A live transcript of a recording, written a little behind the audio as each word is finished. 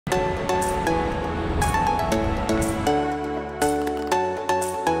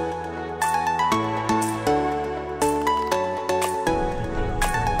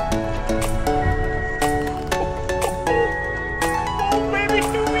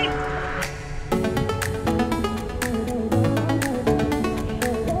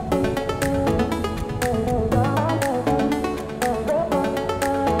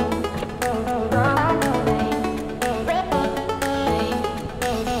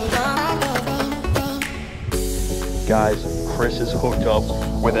Guys, Chris is hooked up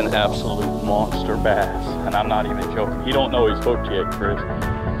with an absolute monster bass, and I'm not even joking. He don't know he's hooked yet, Chris.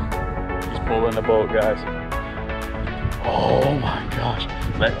 He's pulling the boat, guys. Oh my gosh.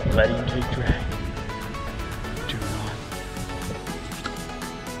 Let him take drag. Do not.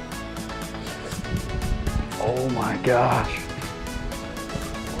 Oh my gosh.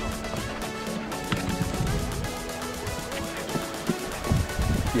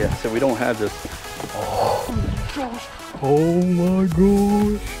 Yeah, so we don't have this. Oh my gosh. Oh my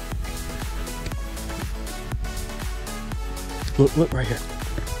gosh. Look right here.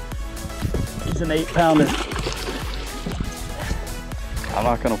 He's an 8-pounder. I'm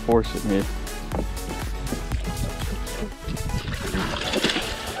not gonna force it, man.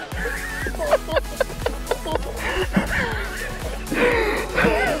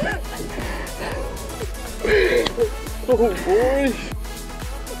 Oh boy.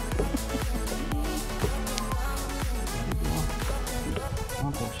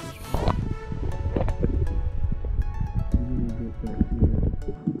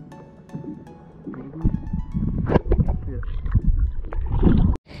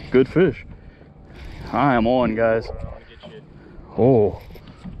 Good fish. I am on, guys. Oh,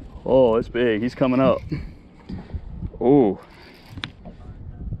 it's big. He's coming up. Oh.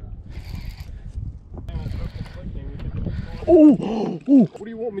 Oh, what do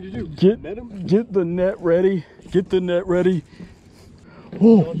you want me to do? Get the net ready. Get the net ready.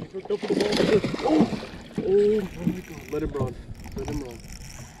 Oh. Oh my God. Let him run. Let him run.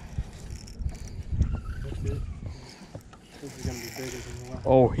 This is gonna be bigger than the last.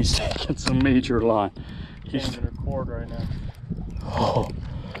 Oh, he's taking some major line. He's in a cord right now. Oh,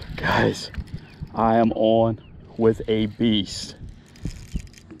 guys, I am on with a beast.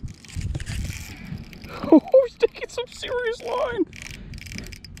 Oh, he's taking some serious line.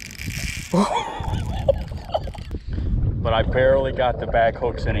 But I barely got the back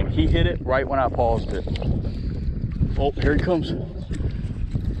hooks in him. He hit it right when I paused it. Oh, here he comes.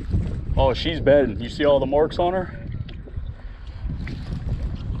 Oh, she's bedding. You see all the marks on her?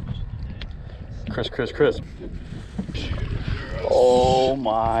 Chris. Oh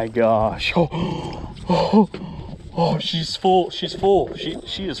my gosh. Oh, she's full. She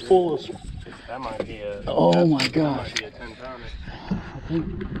is full of. That might be a. Oh my gosh. That might be a 10-pounder.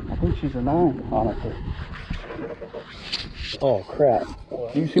 I think she's a 9, honestly. Oh crap.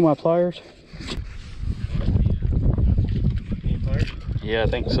 Do you see my pliers? Any pliers? Yeah, I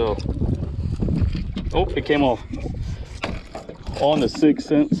think so. Oh, it came off. On the 6th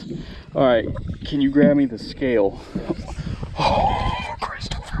sense. All right, can you grab me the scale? Oh,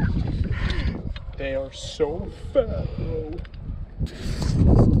 Christopher. They are so fat, bro.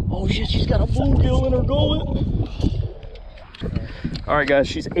 Oh shit, she's got a bluegill in her gullet. All right, guys,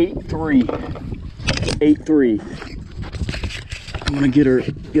 she's 8'3". 8'3". I'm gonna get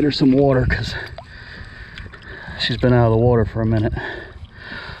her some water because she's been out of the water for a minute.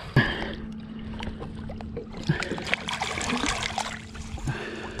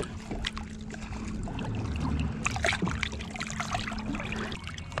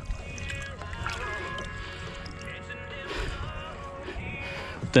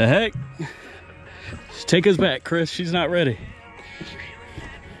 What the heck? Take us back, Chris. She's not ready.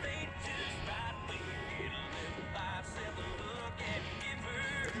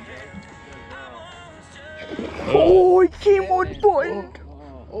 Oh, he came on point.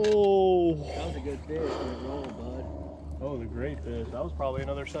 Oh. That was a good fish. Good roll, bud. That was a great fish. That was probably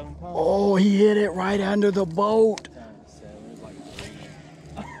another 7 pounds. Oh, he hit it right under the boat.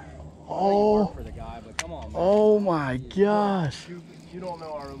 Oh. For the guy, but come on, man. Oh my gosh. You don't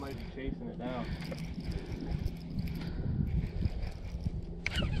know our lady chasing it down.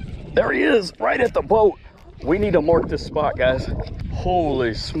 There he is, right at the boat. We need to mark this spot, guys.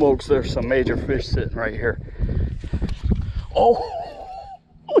 Holy smokes, there's some major fish sitting right here. Oh,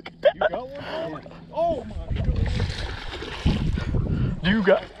 look at that. You got one? Oh my God. You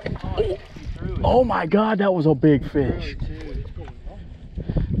got, oh my God, that was a big fish.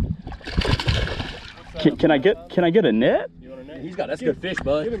 Can I get a net? He's got, that's good fish,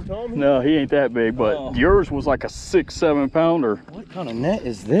 bud. Give him, Tom. No, he ain't that big, but yours was like a 6-7 pounder. What kind of net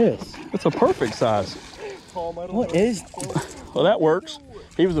is this? It's a perfect size. Tom, I don't What know. is? Well, that works.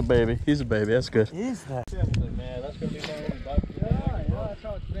 He was a baby. He's a baby. That's good. What is that? Man, that's gonna be my only bite. Yeah, that's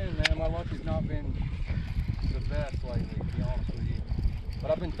how it's been, man. My luck has not been the best lately, to be honest with you. But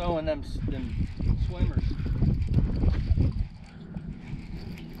I've been throwing them swimmers.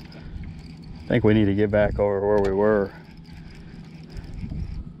 I think we need to get back over where we were.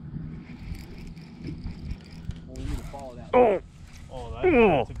 Oh,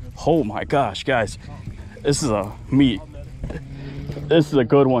 that's a good Oh my gosh, guys. This is a meat. This is a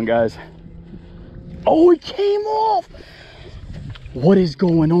good one, guys. Oh, it came off. What is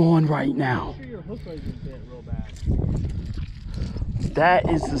going on right now? That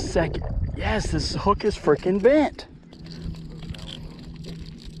is the second. Yes, this hook is freaking bent.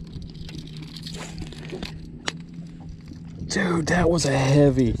 Dude, that was a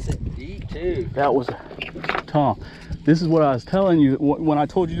heavy. Deep too. That was, Tom, this is what I was telling you when I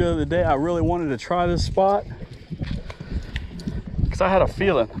told you the other day I really wanted to try this spot. Because I had a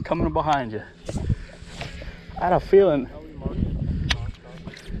feeling coming behind you. I had a feeling.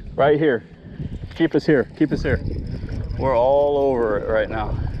 Right here. Keep us here. Keep us here. We're all over it right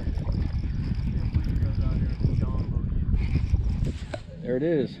now. There it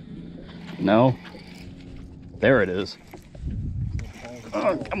is. No. There it is.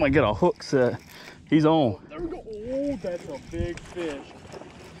 I'm gonna get a hook set. He's on. There we go. Oh, that's a big fish.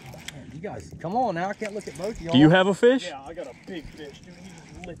 Man, you guys, come on now. I can't look at both of y'all. Do you have a fish? Yeah, I got a big fish, dude. He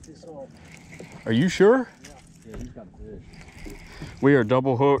just lit this up. Are you sure? Yeah, he's got a fish. We are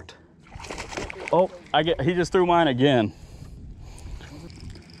double hooked. Oh, he just threw mine again.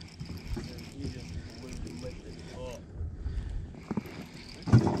 He just lit this up.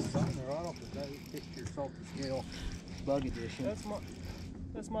 Something right off the bat. Fix your salty scale bug edition.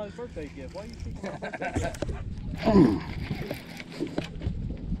 That's my birthday gift. Why you keep my birthday gift?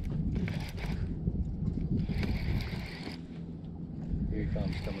 Here he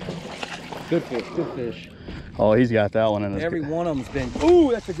comes, coming up. Good fish, good fish. Oh, he's got that one in his. Every one of them's been.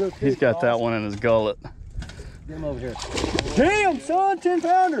 Ooh, that's a good fish. He's got that one in his gullet. Get him over here. Damn, son,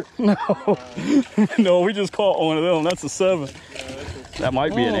 10-pounder. No, no, we just caught one of them. That's a 7. That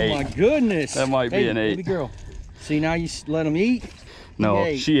might be an 8. Oh my goodness. That might be an 8. Baby girl. See, now you let them eat.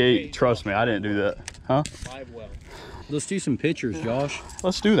 No, she ate. Trust me, I didn't do that. Huh? 5 well. Let's do some pictures, Josh.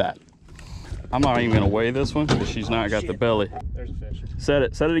 Let's do that. I'm not even gonna weigh this one because she's not got the belly. There's a fish. Set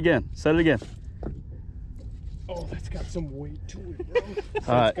it. Set it again. Set it again. Oh, that's got some weight to it, bro.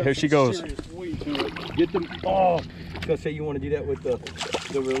 All right, here she goes. Serious weight to it. Get them. Oh, because say you want to do that with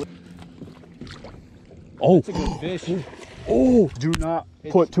the reel. Oh, That's a good fish. oh! Do not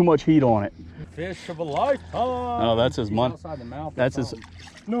put too much heat on it. Fish of a lifetime. No, that's his money. Outside the mouth. That's his.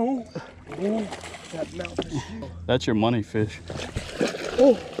 No. Oh, that mouth is huge. That's your money fish.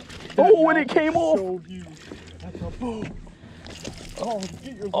 Oh, oh! And it came off. So huge. That's a boom. Oh,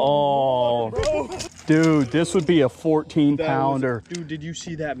 get your Oh, bro. dude, this would be a 14-pounder. Dude, did you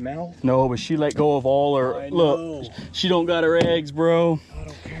see that mouth? No, but she let go of all her. I Look, know. she don't got her eggs, bro. I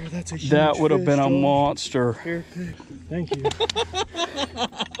don't care. That's a huge That would have fish, been a Josh. monster. Here, thank you. Look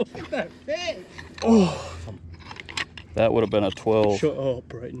at that fish. Oh, that would have been a 12. Shut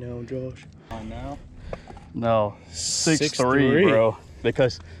up right now, Josh. On now. No, 6'3", 6'3". bro.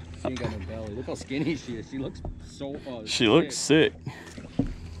 Because She ain't got no belly. Look how skinny she is. She looks so. she looks sick.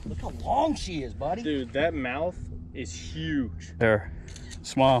 Look how long she is, buddy. Dude, that mouth is huge. There,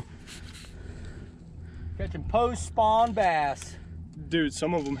 smile. Catching post-spawn bass. Dude,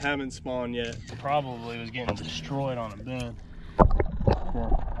 some of them haven't spawned yet. Probably was getting destroyed on a bin.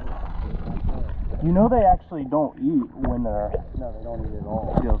 You know they actually don't eat when they're. No, they don't eat at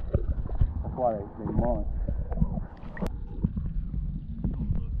all. Yeah. That's why they munch.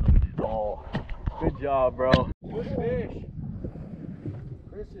 Oh, good job, bro. Good fish.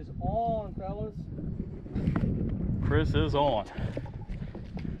 Chris is on, fellas. Chris is on.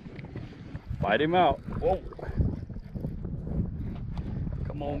 Fight him out. Whoa.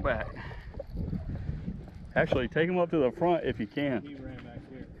 Come on back. Actually, take him up to the front if you can. He ran back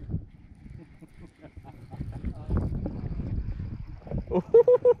here.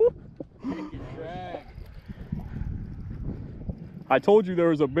 I told you there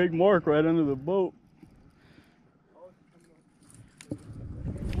was a big mark right under the boat.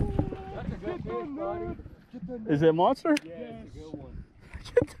 That's a good fish, buddy. Is it monster? Yeah, it's a good one.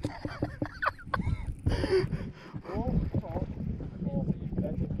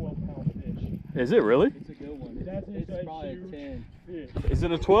 That's a 12-pound fish. Is it really? It's a good one. That's It's probably a huge 10. fish. Is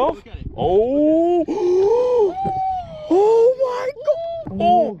it a 12? Look at it. Oh! Oh my God!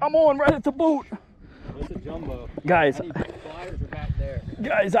 Oh, I'm on right at the boat. That's a jumbo. Guys, I need flyers are back there.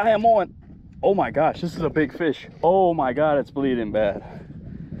 guys, I am on. Oh my gosh, this is a big fish. Oh my God, it's bleeding bad.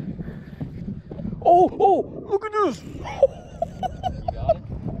 Oh, oh, look at this. You got it?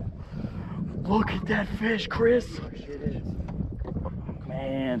 Look at that fish, Chris. Shit is.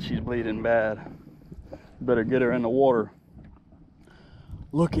 Man, she's bleeding bad. Better get her in the water.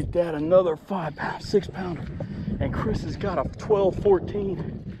 Look at that, another 5-pound, 6-pounder. And Chris has got a 12,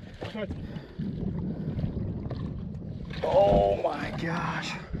 14. Oh my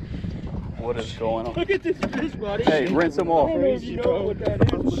gosh. What is going on? Look at this fish, buddy. Hey, rinse them I off. don't know if you know what that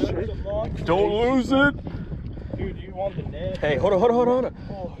is, but that is a monster. Don't lose it. Dude, you want the net? Hey, hold on.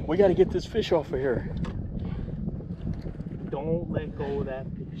 We got to get this fish off of here. Don't let go of that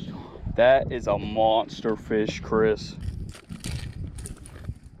fish. That is a monster fish, Chris.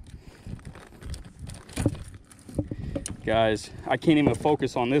 Guys, I can't even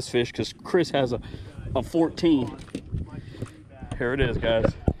focus on this fish because Chris has a 14. Here it is,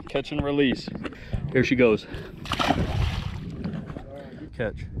 guys. Catch and release. Here she goes.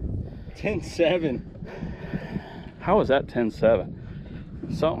 Catch. 10-7. How is that 10-7?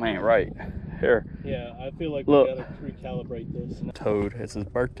 Something ain't right. Here. Yeah, I feel like Look. we gotta recalibrate this. Toad. It's his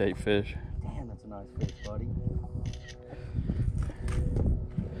birthday fish. Damn, that's a nice fish, buddy.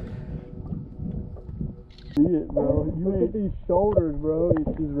 See it, bro. You Look at these shoulders, bro.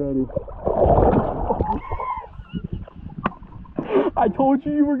 He's ready. I told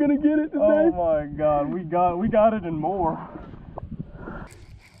you were gonna get it today. Oh my God, we got it and more.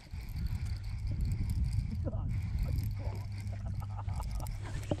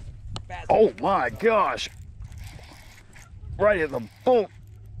 Oh my gosh. Right at the boat.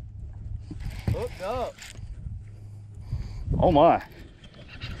 Hooked up. Oh my.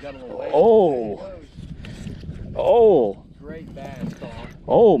 Got a little weight. Oh. Oh. Great bass, Tom.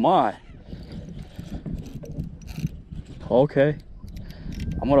 Oh my. Okay.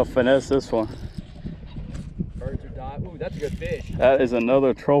 I'm gonna finesse this one. Birds are dying. Ooh, that's a good fish. That is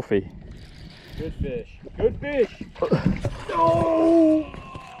another trophy. Good fish. Good fish. Oh.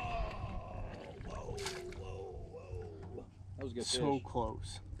 That was a good So fish.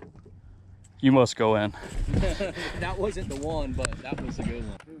 close. You must go in. That wasn't the one, but that was a good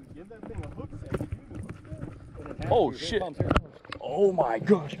one. Dude, give that thing a hook set. Oh shit. Oh my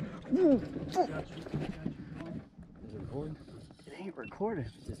gosh. It ain't recording.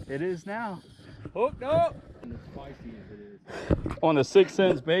 It is now. Hooked up. And as spicy as it is. On the 6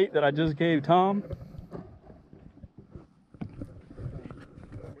 cents bait that I just gave Tom.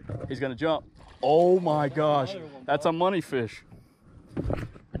 He's gonna jump. Oh my gosh. That's a money fish.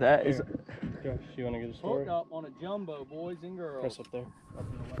 That is. Josh, you want to get a story? Hooked up on a jumbo, boys and girls. Press up there.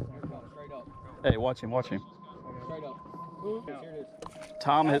 Straight up. Hey, watch him. Straight up. Ooh, here it is.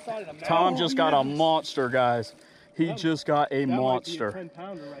 Tom just got a monster, guys. He just got a monster.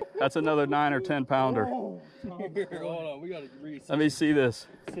 10-pounder right That's another 9 or 10 pounder. Here, hold on. We got to reassess Let me see this.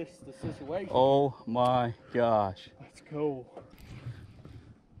 the situation. Oh my gosh. Let's go.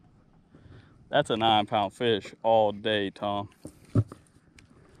 That's a 9-pound fish all day, Tom.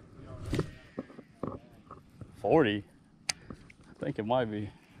 40. I think it might be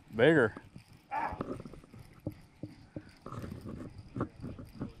bigger.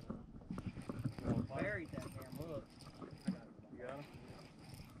 Buried that damn hook.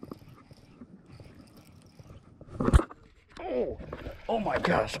 Oh, oh my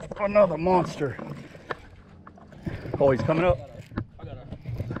gosh, another monster. Oh, he's coming up. I got a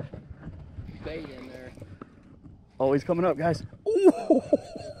bait in there. Oh, he's coming up, guys. Ooh.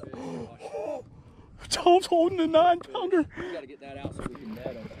 Tom's holding a 9-pounder. We got to get that out so we can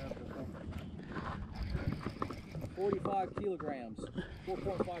net him. 45 kilograms.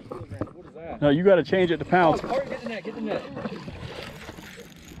 4.5 kilograms. What is that? No, you got to change it to pounds. Oh, hurry, get the net. Get the net.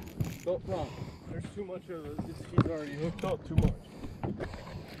 Go front. There's too much of it. He's already hooked up too much.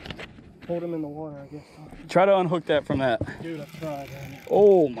 Hold him in the water, I guess. Try to unhook that from that. Dude, I've tried, man.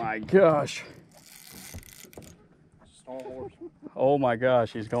 Oh my gosh. Stall horse. Oh my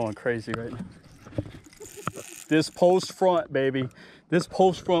gosh, he's going crazy right now. This post front, baby. This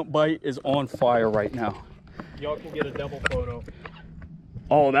post front bite is on fire right now. Y'all can get a double photo.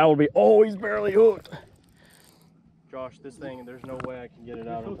 Oh, that would be, oh, he's barely hooked. Josh, this thing, there's no way I can get it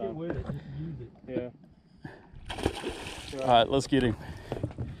out on time. with it. Just use it. Yeah. All right, let's get him.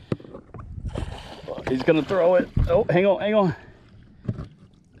 He's gonna throw it. Oh, hang on, hang on.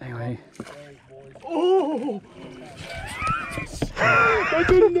 Anyway. Oh! That's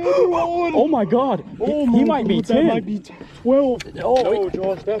another one! Oh my God. Oh he my might be God, 10. That might be 12. Oh, No,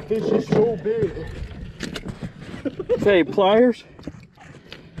 Josh, that fish is so big. say pliers.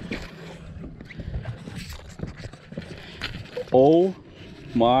 Oh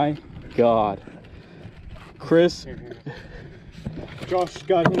my God. Chris. Josh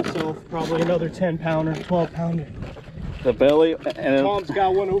got himself probably another 10-pounder, 12-pounder. The belly and Tom's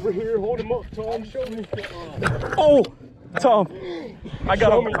got one over here. Hold him up, Tom. Show me. oh, Tom, I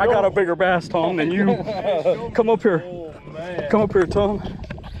got a bigger bass, Tom, than you. Come up here. Oh, man. Come up here, Tom.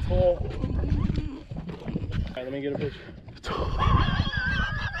 Oh. All right, let me get a picture.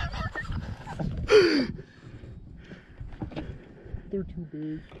 They're too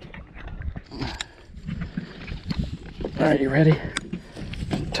big. All right, you ready,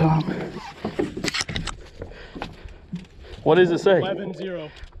 Tom? What does it say? 11-0.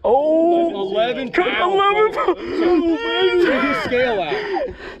 Oh, 11 pounds. 11 pounds. Take your scale out.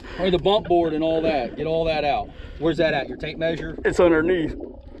 Or the bump board and all that. Get all that out. Where's that at? Your tape measure? It's underneath.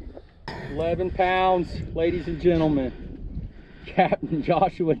 11 pounds, ladies and gentlemen. Captain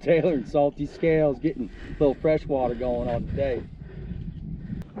Joshua Taylor and Salty Scales getting a little freshwater going on today.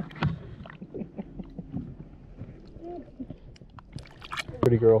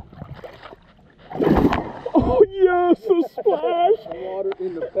 Pretty girl. Oh yes, a splash! Water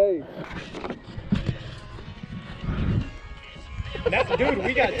in the face. Dude,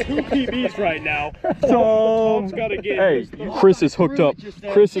 we got 2 PBs right now. So, Tom's gotta get hey, Chris is hooked up.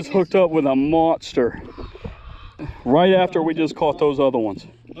 Chris is hooked up with a monster. Right after we just caught those other ones.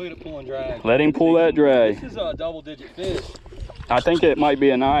 Look at it pulling drag. Let him pull that drag. This is a double-digit fish. I think it might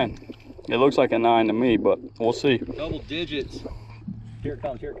be a 9. It looks like a 9 to me, but we'll see. Double digits. Here it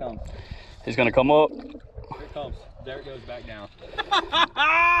comes, here it comes. He's gonna come up. Here it comes. There it goes back down.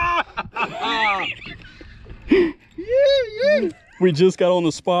 We just got on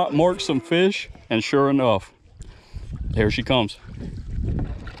the spot, marked some fish, and sure enough, there she comes.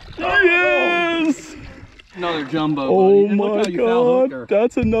 Yes! Another jumbo. Oh buddy. my Look how you foul-hooked her. God,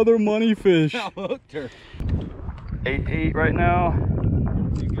 that's another money fish. Foul-hooked her. 8.8 right now.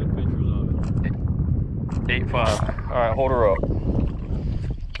 See good pictures of it. 8.5. All right, hold her up.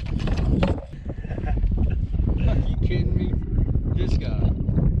 Are you kidding me? This guy.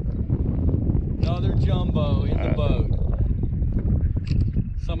 Another jumbo in the boat.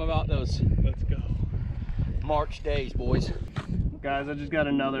 Some about those Let's go. March days, boys. Guys, I just got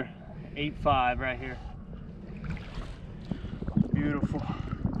another 8.5 right here. Beautiful.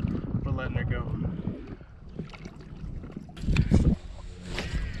 We're letting her go.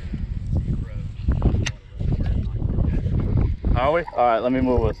 Are we? All right, let me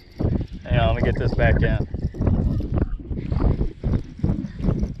move us. Hang on, let me get this back in.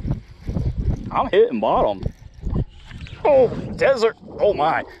 I'm hitting bottom. Oh, desert. Oh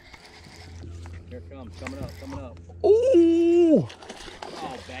my. Here it comes, coming up, coming up. Ooh.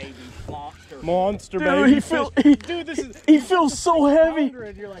 Oh, baby, monster. Monster, Dude, baby. dude, he feels so heavy.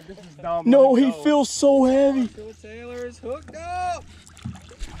 You're like, this is dumb. No, let it he go. feels so heavy. Joshua Taylor is hooked up.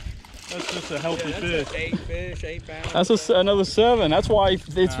 That's just a healthy Yeah, fish. that's 8 fish, 8 pounds. That's another 7. That's why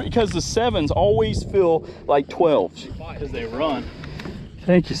it's because the 7s always feel like 12s. Because they run.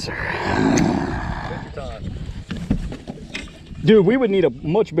 Thank you, sir. Take your time. Dude, we would need a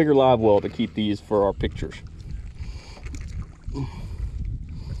much bigger live well to keep these for our pictures.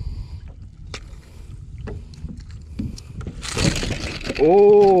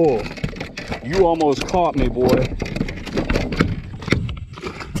 Oh, you almost caught me, boy.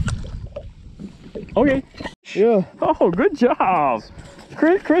 Okay. Yeah. Oh, good job.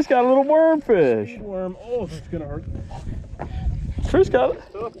 Chris got a little wormfish. Worm. Oh, it's gonna hurt. Chris got a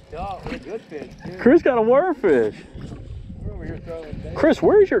good fish, dude. Chris got a wormfish. We're over here throwing bait. Chris,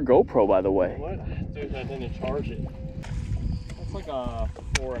 where's your GoPro, by the way? What? Dude, I didn't charge it. That's like a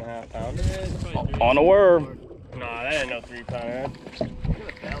 4.5 pounder. On a worm. Nah, that ain't no 3 pounder.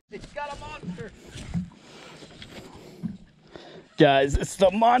 It's got a monster. Guys, it's the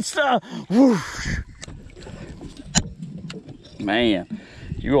monster. Whoosh. Man,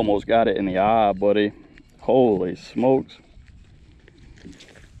 you almost got it in the eye, buddy. Holy smokes.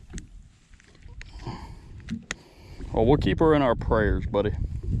 Well, we'll keep her in our prayers, buddy. You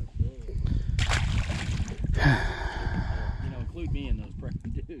know, include me in those prayers,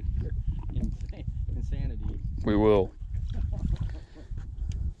 dude. Insanity. We will.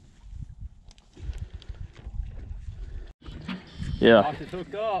 Yeah. Josh is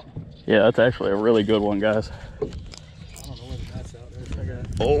hooked up. Yeah, that's actually a really good one, guys. I don't know whether that's out there.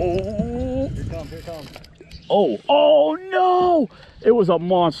 Oh. Here it comes, here it comes. Oh. Oh, no. It was a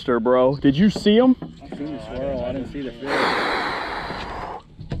monster, bro. Did you see him? I seen the swirl. I didn't see the fish.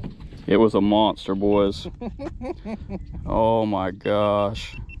 It was a monster, boys. Oh, my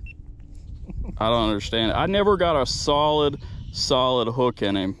gosh. I don't understand. I never got a solid hook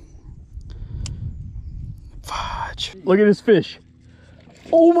in him. Fudge. Look at this fish.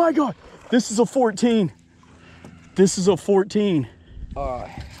 Oh my God. This is a 14. This is a 14.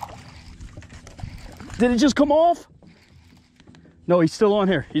 Did it just come off? No, he's still on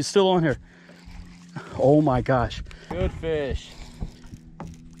here. He's still on here. Oh my gosh. Good fish.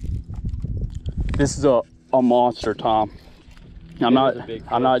 This is a monster, Tom. I'm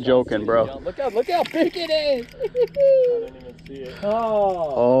not joking, bro. Look how big it is. I didn't even see it.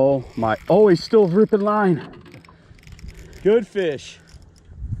 Oh my. Oh, he's still ripping line. Good fish.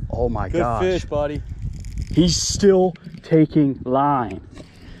 Oh my gosh. Good fish, buddy. He's still taking line.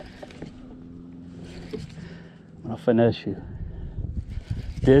 I'll finesse you.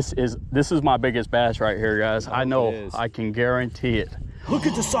 This is my biggest bass right here, guys. I know, I can guarantee it. Look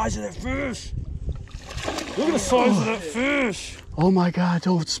at the size of that fish. Look at the size of that fish. Oh my God,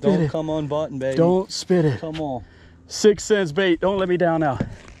 don't spit it. Don't come on button, baby. Don't spit it. Come on. 6 cents bait. Don't let me down now.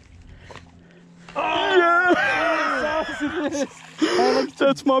 Oh, yeah!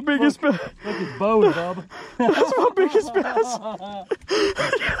 That's my biggest bass. Look at bow, bub. That's my biggest bass.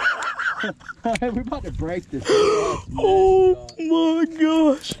 We're about to break this. Oh my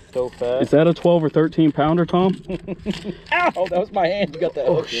gosh. So fast. Is that a 12 or 13 pounder, Tom? Ow, that was my hand. You got that.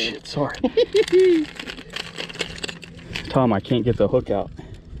 Oh shit, sorry. Tom, I can't get the hook out.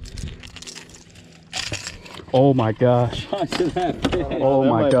 Oh my gosh. Oh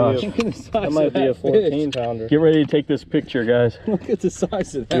my gosh. That might be a 14 pounder. Get ready to take this picture, guys. Look at the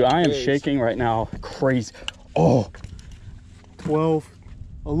size of that. Dude, I am fish. shaking right now. Crazy. Oh. 12,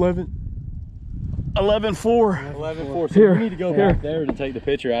 11. 11-4. 11-4. So Here, we need to go back there to take the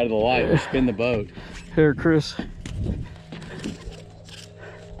picture out of the light or spin the boat. Here, Chris.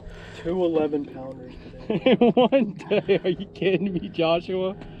 2 11 pounders today. One day, are you kidding me,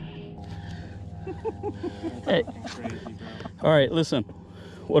 Joshua? Hey. All right, listen.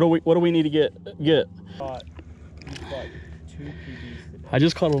 What do we need to get? Caught 2 PBs today. I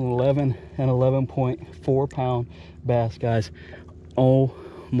just caught an 11 and 11.4 pound bass, guys. Oh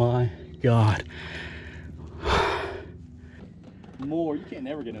my God. More. You can't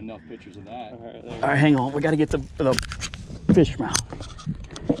never get enough pictures of that. All right, hang on. We got to get the fish mouth.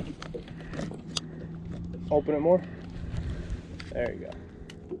 Open it more. There you go.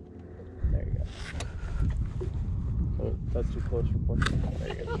 There you go. Oh, that's too close for pushing. There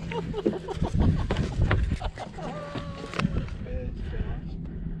you go.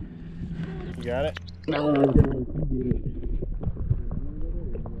 You got it? No.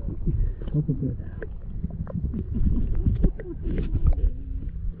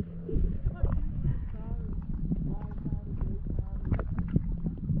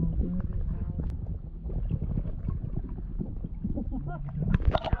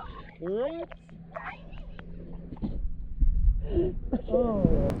 Oh.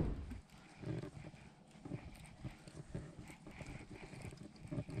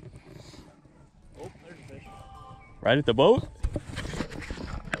 Right at the boat?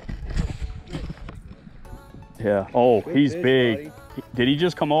 Yeah. Oh, he's fish, big. Did he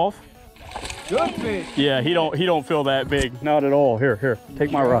just come off? Good fish. Yeah, he don't feel that big. Not at all. Here.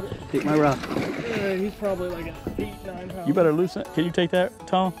 Take my rod. Take my rod. He's probably like an 8, 9 pounds. You better loosen it. Can you take that,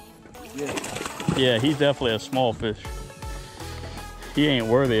 Tom? Yeah. Yeah, he's definitely a small fish. He ain't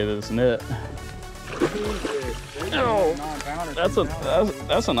worthy of this net. Oh,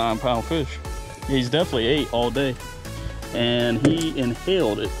 that's a 9 pound fish. He's definitely 8 all day, and he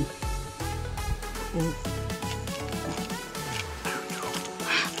inhaled it.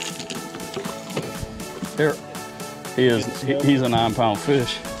 Here, he is. He's a 9 pound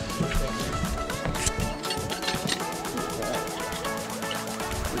fish.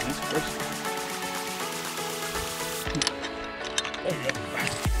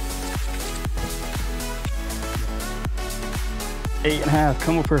 Eight and a half.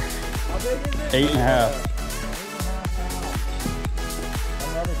 Come up here. 8.5.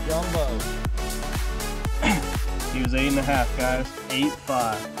 Another jumbo. He was 8.5, guys.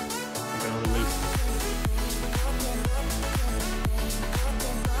 8.5.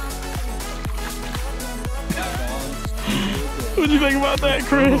 What'd you think about that,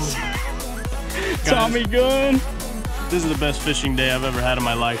 Chris? Tommy gun. This is the best fishing day I've ever had in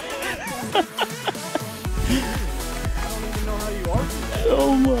my life.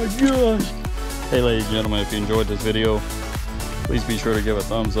 Oh my gosh. Hey ladies and gentlemen, if you enjoyed this video, please be sure to give a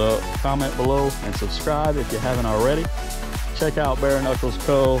thumbs up, comment below, and subscribe if you haven't already. Check out Bare Knuckles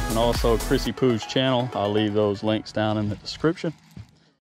Co. and also Chrissy Poo's channel. I'll leave those links down in the description.